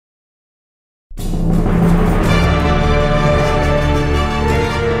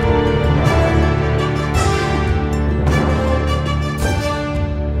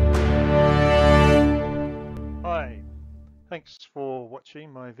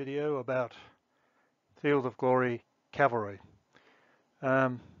my video about Field of Glory Cavalry.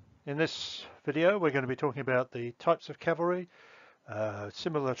 In this video we're going to be talking about the types of cavalry,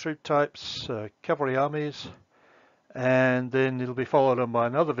 similar troop types, cavalry armies, and then it'll be followed on by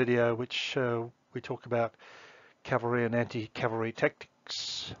another video which we talk about cavalry and anti-cavalry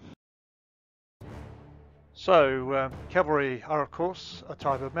tactics. So cavalry are of course a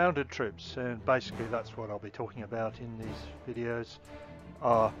type of mounted troops, and basically that's what I'll be talking about in these videos,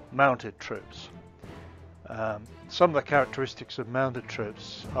 are mounted troops. Some of the characteristics of mounted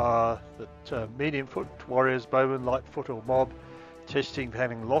troops are that medium foot warriors, bowmen, light foot or mob testing for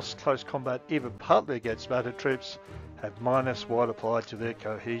having lost close combat even partly against mounted troops have -1 applied to their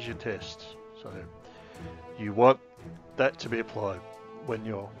cohesion tests. So you want that to be applied when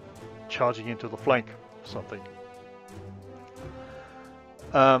you're charging into the flank of something.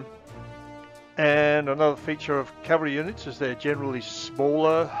 And another feature of cavalry units is they're generally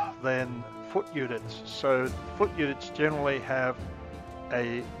smaller than foot units. So foot units generally have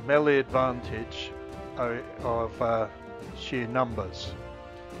a melee advantage of sheer numbers.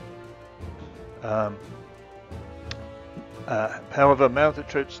 However, mounted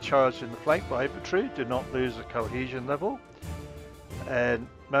troops charged in the flank by infantry do not lose a cohesion level, and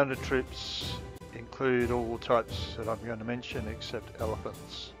mounted troops include all types that I'm going to mention except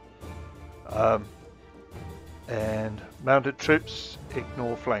elephants. And mounted troops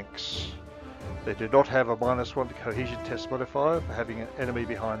ignore flanks. They do not have a -1 to cohesion test modifier for having an enemy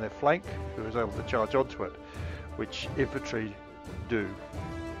behind their flank who is able to charge onto it, which infantry do.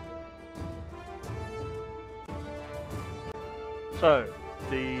 So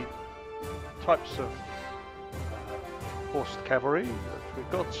the types of horsed cavalry that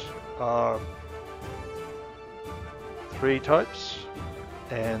we've got are 3 types,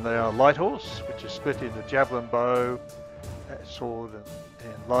 and they are light horse, which is split into javelin, bow, sword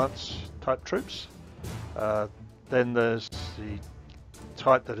and lance type troops. Then there's the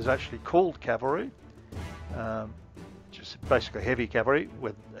type that is actually called cavalry, just basically heavy cavalry.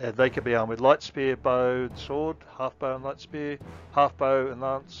 They can be armed with light spear, bow and sword, half bow and light spear, half bow and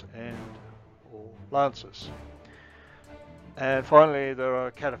lance, or lancers. And finally there are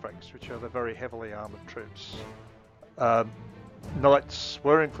cataphracts, which are the very heavily armoured troops. Knights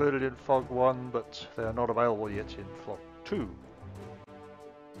were included in FOG 1, but they are not available yet in FOG 2.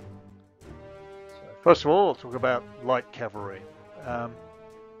 So first of all, I'll talk about light cavalry.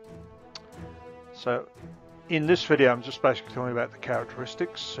 So in this video, I'm just basically talking about the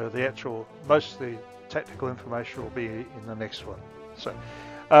characteristics. So most of the technical information will be in the next one. So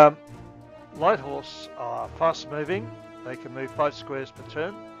light horse are fast moving. They can move 5 squares per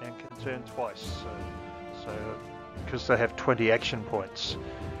turn and can turn twice. So because they have 20 action points,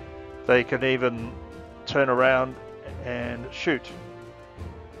 they can even turn around and shoot.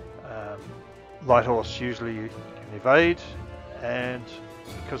 Light horse usually can evade, and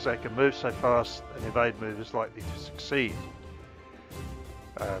because they can move so fast, an evade move is likely to succeed.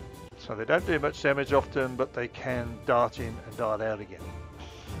 So they don't do much damage often, but they can dart in and dart out again.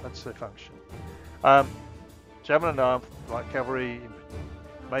 That's their function. Javelin armed light cavalry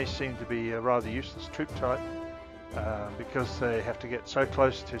may seem to be a rather useless troop type, because they have to get so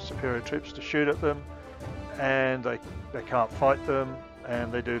close to superior troops to shoot at them, and they can't fight them,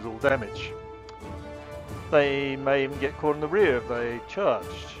 and they do little damage. They may even get caught in the rear if they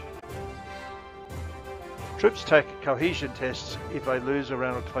charged. Troops take cohesion tests if they lose a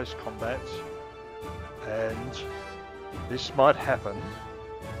round of close combat, and this might happen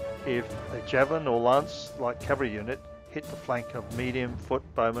if a javelin or lance light cavalry unit hit the flank of medium foot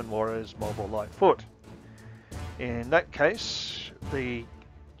bowmen, warriors, mob or light foot. In that case, the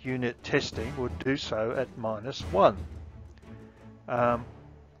unit testing would do so at -1.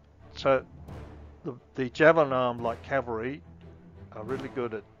 So the javelin armed light cavalry are really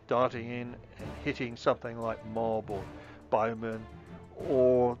good at darting in and hitting something like mob or bowmen,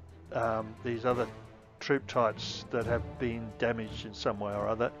 or these other troop types that have been damaged in some way or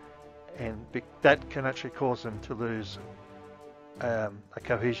other, and that can actually cause them to lose a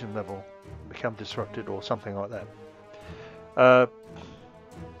cohesion level, become disrupted or something like that.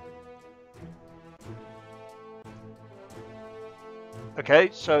 Okay,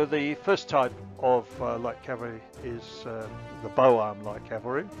 so the first type of light cavalry is the bow armed light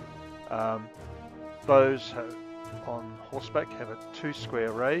cavalry. Bows on horseback have a 2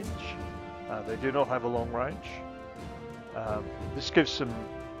 square range. They do not have a long range. This gives them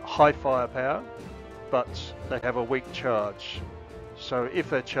high firepower, but they have a weak charge. So if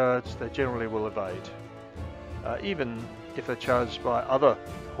they're charged, they generally will evade. Even if they're charged by other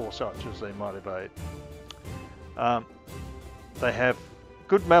horse archers, they might evade. They have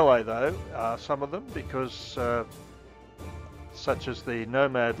good melee though, some of them, because such as the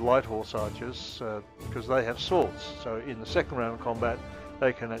nomad light horse archers, because they have swords, so in the second round of combat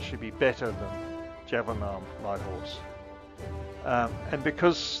they can actually be better than javelin arm light horse. And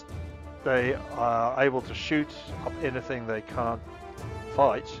because they are able to shoot up anything they can't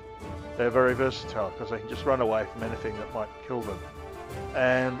fight, they're very versatile because they can just run away from anything that might kill them.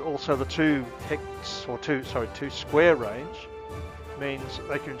 And also the two square range means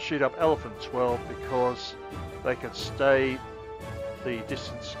they can shoot up elephants well, because they can stay the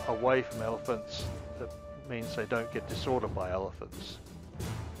distance away from elephants. That means they don't get disordered by elephants.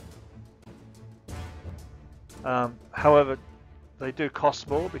 However, they do cost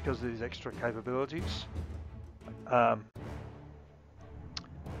more because of these extra capabilities.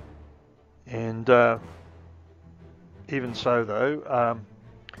 Even so though,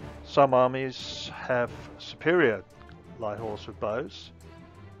 some armies have superior light horse with bows,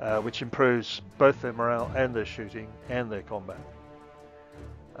 which improves both their morale and their shooting and their combat.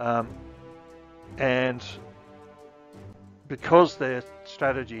 And because their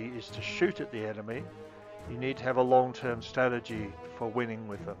strategy is to shoot at the enemy, you need to have a long-term strategy for winning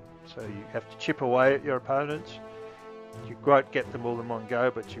with them. So you have to chip away at your opponents. You won't get them all in one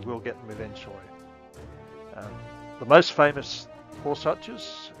go, but you will get them eventually. The most famous horse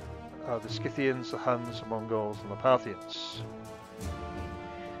archers are the Scythians, the Huns, the Mongols and the Parthians.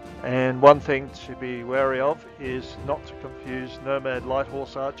 And one thing to be wary of is not to confuse nomad light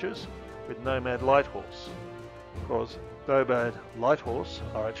horse archers with nomad light horse, because nomad light horse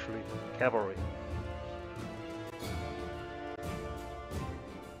are actually cavalry.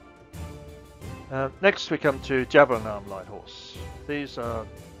 Next we come to javelin arm light horse. These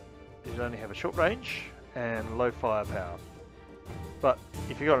only have a short range and low firepower, but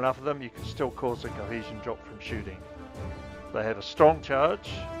if you've got enough of them you can still cause a cohesion drop from shooting. They have a strong charge,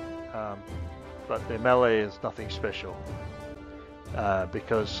 but their melee is nothing special,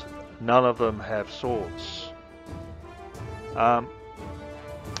 because none of them have swords.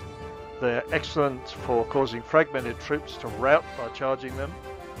 They're excellent for causing fragmented troops to rout by charging them,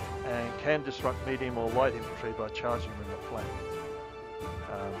 and can disrupt medium or light infantry by charging them in the flank.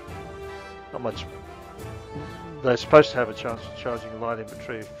 Not much. They're supposed to have a chance of charging light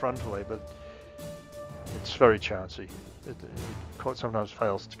infantry frontally, but it's very chancy. It sometimes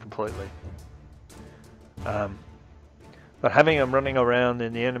fails completely. But having them running around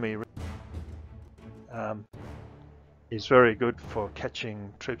in the enemy is very good for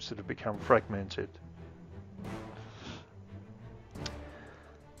catching troops that have become fragmented.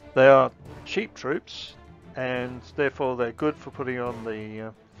 They are cheap troops, and therefore they're good for putting on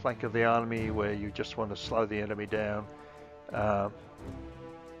the flank of the army where you just want to slow the enemy down.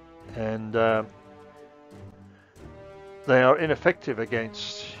 They are ineffective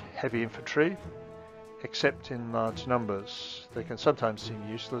against heavy infantry, except in large numbers. They can sometimes seem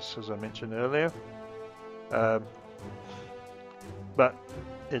useless, as I mentioned earlier, but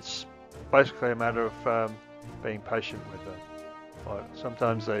it's basically a matter of being patient with them.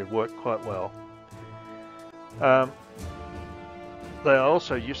 Sometimes they work quite well. They are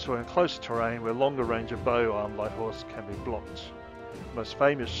also useful in close terrain where longer range of bow armed light horse can be blocked. The most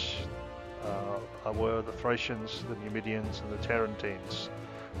famous were the Thracians, the Numidians and the Tarentines,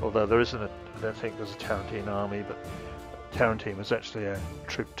 although there isn't I don't think there's a Tarentine army, but Tarentine was actually a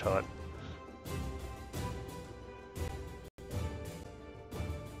troop type.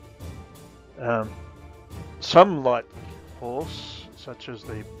 Some light horse, such as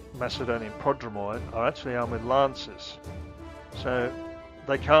the Macedonian prodromoi, are actually armed with lances. So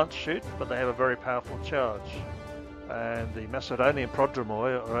they can't shoot, but they have a very powerful charge. And the Macedonian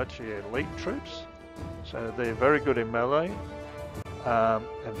prodromoi are actually elite troops, so they're very good in melee, and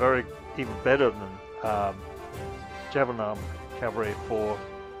even better than javelin arm cavalry for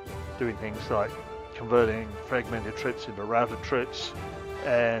doing things like converting fragmented troops into routed troops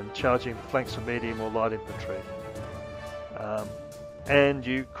and charging the flanks of medium or light infantry. And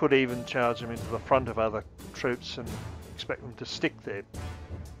you could even charge them into the front of other troops and expect them to stick there,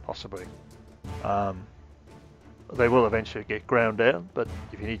 possibly. They will eventually get ground down, but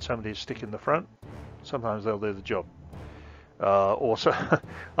if you need somebody to stick in the front, sometimes they'll do the job. Also,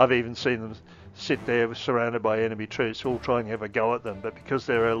 I've even seen them sit there surrounded by enemy troops, all trying to have a go at them, but because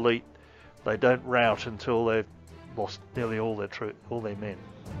they're elite, they don't rout until they've lost nearly all their men.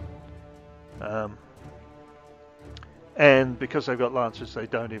 And because they've got lances, they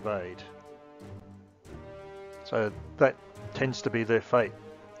don't evade. So that tends to be their fate,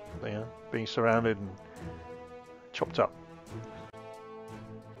 being surrounded and chopped up.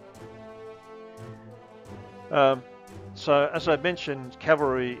 So as I mentioned,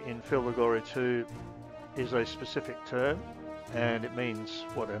 cavalry in Field of Glory 2 is a specific term, and it means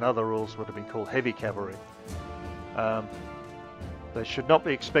what in other rules would have been called heavy cavalry. They should not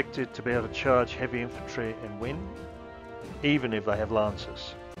be expected to be able to charge heavy infantry and win, even if they have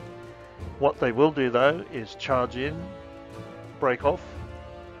lancers. What they will do though is charge in, break off,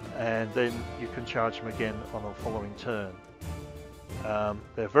 and then you can charge them again on a following turn.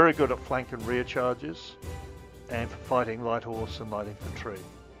 They're very good at flank and rear charges and for fighting light horse and light infantry.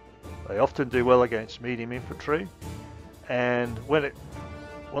 They often do well against medium infantry, and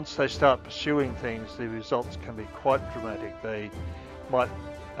once they start pursuing things, the results can be quite dramatic. They might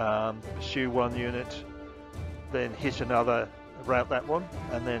pursue one unit, then hit another, rout that one,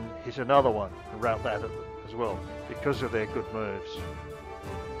 and then hit another one and rout that as well, because of their good moves.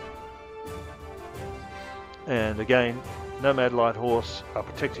 And again, nomad light horse are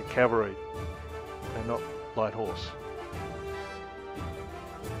protected cavalry. They're not light horse.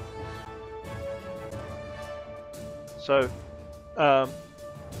 So,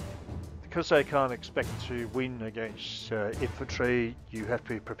 because they can't expect to win against infantry, you have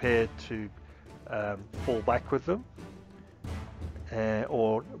to be prepared to fall back with them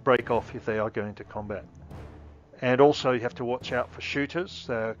or break off if they are going to combat. And also you have to watch out for shooters.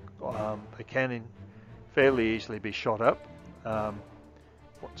 They can fairly easily be shot up.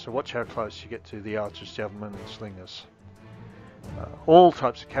 So watch how close you get to the archers, javelin and slingers. All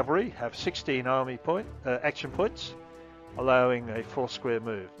types of cavalry have 16 action points, allowing a 4 square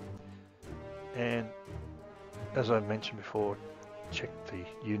move. And as I mentioned before, check the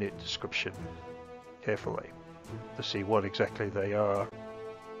unit description carefully to see what exactly they are.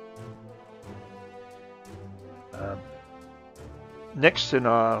 Next in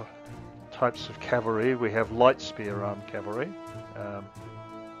our types of cavalry, we have light spear armed cavalry.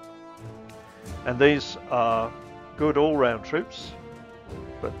 And these are good all-round troops,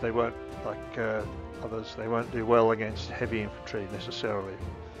 but they won't, like others, they won't do well against heavy infantry necessarily.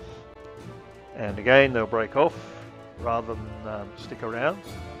 And again, they'll break off rather than stick around.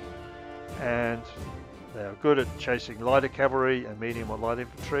 And they're good at chasing lighter cavalry and medium or light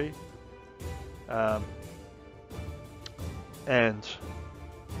infantry. And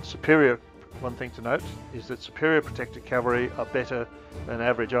superior, one thing to note is that superior protected cavalry are better than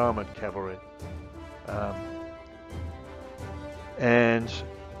average armoured cavalry. And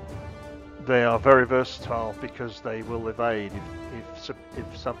they are very versatile because they will evade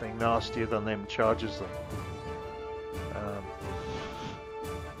if something nastier than them charges them.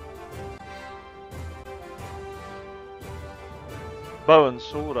 Bow and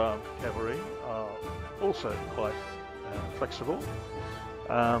sword armed cavalry are also quite flexible.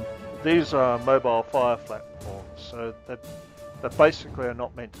 These are mobile fire platforms, so they basically are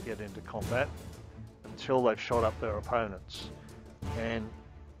not meant to get into combat until they've shot up their opponents, and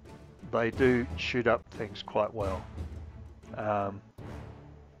they do shoot up things quite well.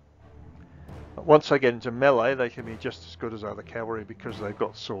 Once they get into melee, they can be just as good as other cavalry because they've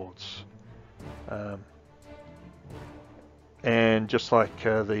got swords. And just like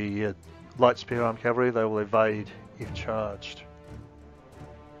the light spear armed cavalry, they will evade if charged.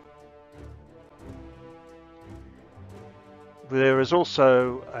 There is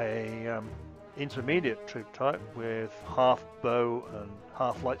also a intermediate troop type with half bow and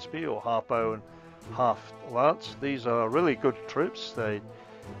half light spear, or half bow and half lance. These are really good troops. They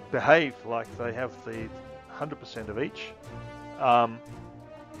behave like they have the 100% of each,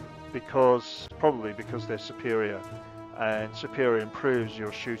 probably because they're superior, and superior improves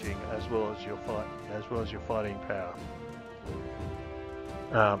your shooting as well as your fighting power.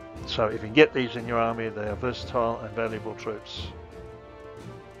 So if you can get these in your army, they are versatile and valuable troops.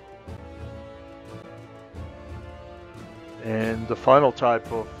 And the final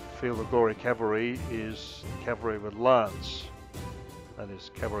type of Field of Glory cavalry is cavalry with lance. That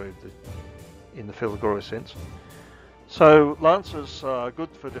is cavalry in the Field of Glory sense. So lancers are good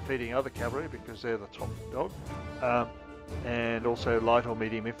for defeating other cavalry because they're the top dog, and also light or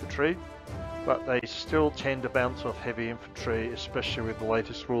medium infantry, but they still tend to bounce off heavy infantry, especially with the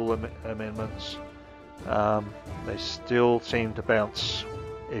latest rule amendments. They still seem to bounce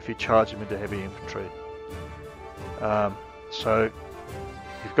if you charge them into heavy infantry. So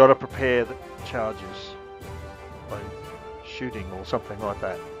you've got to prepare the charges by shooting or something like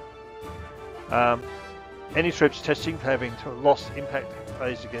that. Any troops testing having lost impact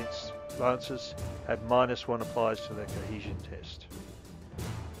phase against lancers have -1 applies to their cohesion test.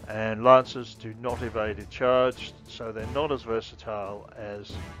 And lancers do not evade a charge, so they're not as versatile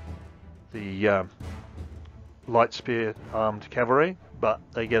as the light spear armed cavalry, but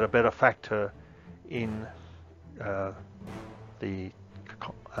they get a better factor in the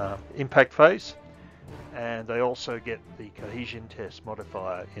impact phase, and they also get the cohesion test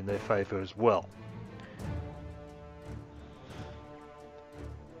modifier in their favour as well.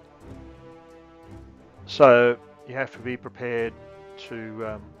 So you have to be prepared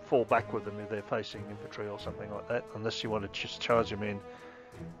to fall back with them if they're facing infantry or something like that, unless you want to just charge them in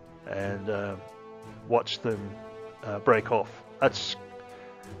and watch them break off. That's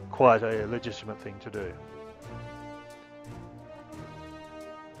quite a legitimate thing to do.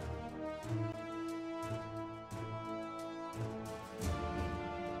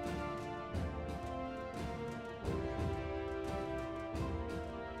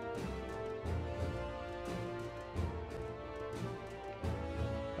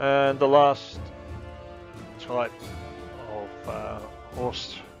 And the last type of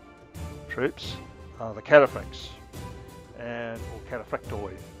horse troops are the cataphracts or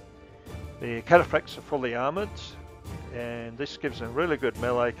cataphractoi. The cataphracts are fully armoured, and this gives them really good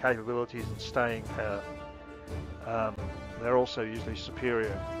melee capabilities and staying power. They're also usually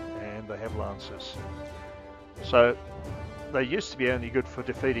superior, and they have lancers. So they used to be only good for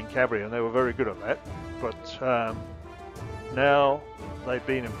defeating cavalry, and they were very good at that, but now they've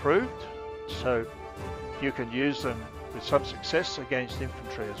been improved, so you can use them with some success against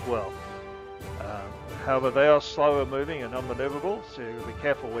infantry as well. However, they are slower moving and unmanoeuvrable, so be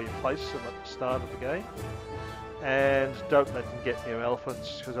careful where you place them at the start of the game, and don't let them get near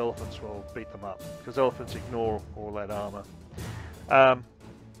elephants, because elephants will beat them up, because elephants ignore all that armour.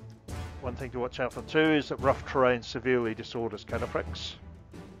 One thing to watch out for too is that rough terrain severely disorders cataphracts,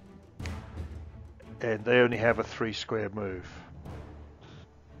 and they only have a 3 square move.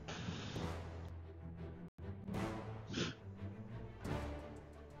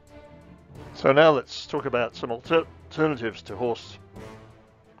 So now let's talk about some alternatives to horse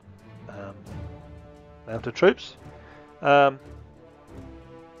mounted troops.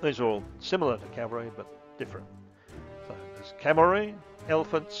 These are all similar to cavalry but different. So there's cavalry,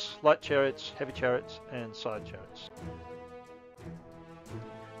 elephants, light chariots, heavy chariots, and side chariots.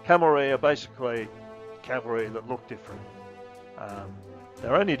 Cavalry are basically cavalry that look different.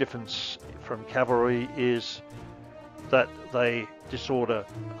 Their only difference from cavalry is that they disorder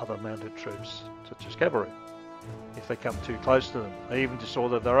other mounted troops, such as cavalry, if they come too close to them. They even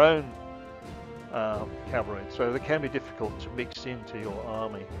disorder their own cavalry, so they can be difficult to mix into your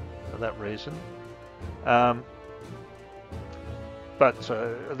army for that reason. But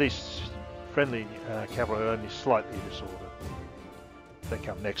at least friendly cavalry are only slightly disordered if they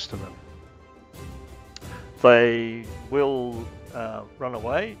come next to them. They will run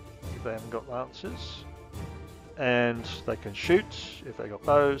away if they haven't got lancers, and they can shoot if they got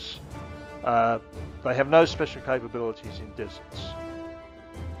bows. They have no special capabilities in deserts,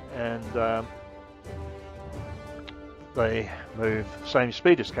 and they move the same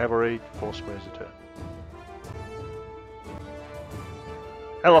speed as cavalry, 4 squares a turn.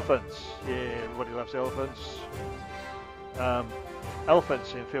 Elephants, yeah, everybody loves elephants.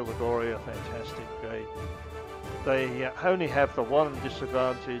 Elephants in Field of Glory are fantastic. They only have the one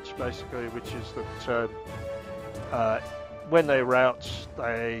disadvantage, basically, which is that when they rout,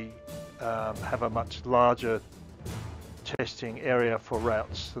 they have a much larger testing area for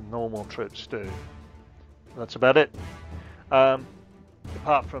routes than normal troops do. That's about it.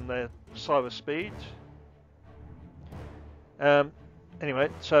 Apart from their slower speed. Anyway,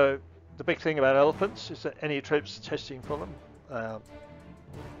 so the big thing about elephants is that any troops testing for them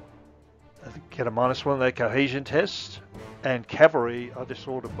get a -1 on their cohesion test, and cavalry are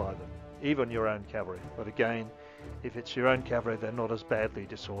disordered by them, even your own cavalry. But again, if it's your own cavalry, they're not as badly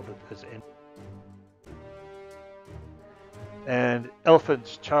disordered as in. And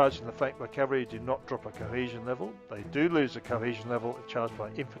elephants charged in the flank by cavalry do not drop a cohesion level. They do lose a cohesion level if charged by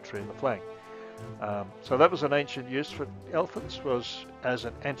infantry in the flank. So that was an ancient use for elephants, was as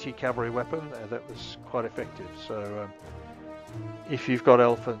an anti-cavalry weapon, and that was quite effective. So if you've got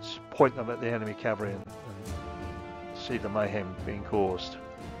elephants, point them at the enemy cavalry and see the mayhem being caused.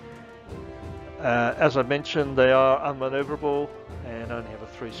 As I mentioned, they are unmanoeuvrable and only have a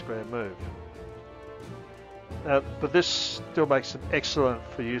 3 square move. But this still makes them excellent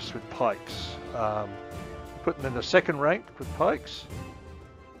for use with pikes. Put them in the second rank with pikes,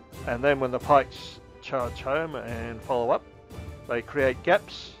 and then when the pikes charge home and follow up, they create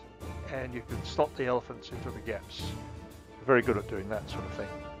gaps, and you can slot the elephants into the gaps. They're very good at doing that sort of thing.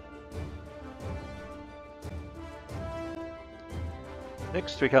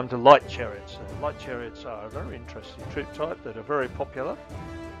 Next we come to light chariots. Light chariots are a very interesting troop type that are very popular.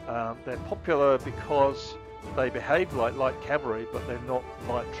 They're popular because they behave like light cavalry, but they're not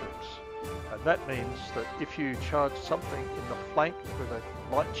light troops. And that means that if you charge something in the flank with a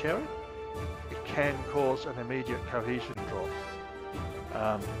light chariot, it can cause an immediate cohesion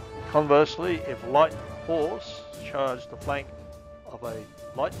drop. Conversely, if light horse charge the flank of a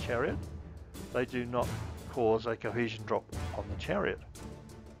light chariot, they do not cause a cohesion drop on the chariot.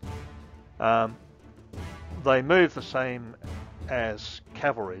 They move the same as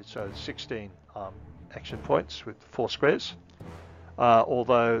cavalry, so 16 action points with 4 squares,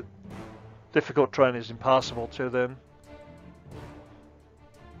 although difficult terrain is impassable to them,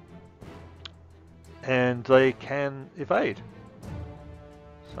 and they can evade.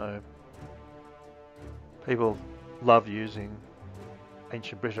 So people love using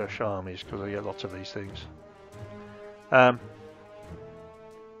ancient British armies because they get lots of these things.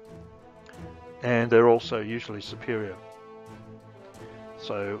 And they're also usually superior.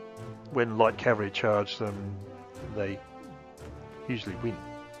 So when light cavalry charge them, they usually win.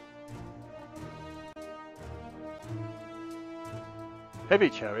 Heavy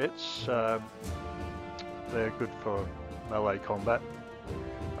chariots, they're good for melee combat.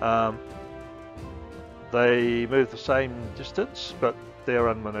 They move the same distance, but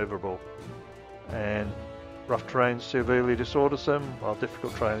they're unmaneuverable, and rough terrain severely disorders them, while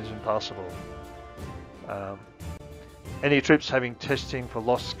difficult terrain is impassable. Any troops having testing for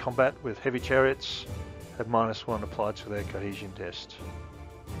lost combat with heavy chariots have -1 applied to their cohesion test.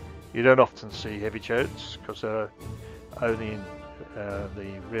 You don't often see heavy chariots because they're only in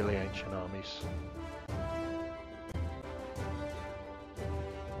the really ancient armies.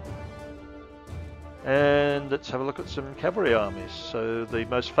 And let's have a look at some cavalry armies. So the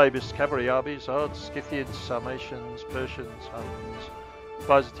most famous cavalry armies are the Scythians, Sarmatians, Persians, Huns,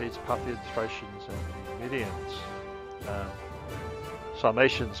 Byzantines, Parthians, Thracians and Numidians.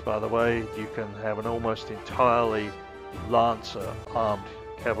 Sarmatians, by the way, you can have an almost entirely lancer armed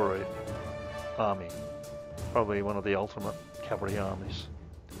cavalry army. Probably one of the ultimate cavalry armies.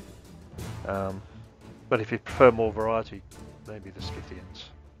 But if you prefer more variety, maybe the Scythians.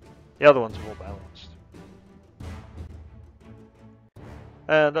 The other ones are more balanced.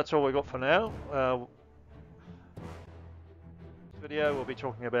 And that's all we got for now. This video we'll be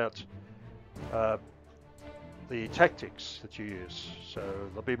talking about the tactics that you use. So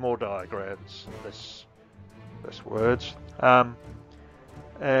there'll be more diagrams, less words.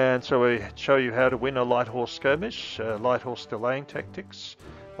 And so we show you how to win a light horse skirmish, light horse delaying tactics,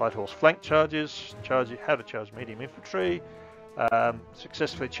 light horse flank charges, how to charge medium infantry,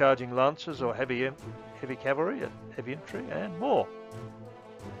 successfully charging lancers or heavy cavalry, heavy infantry, and more.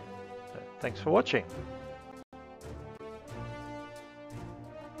 So, thanks for watching.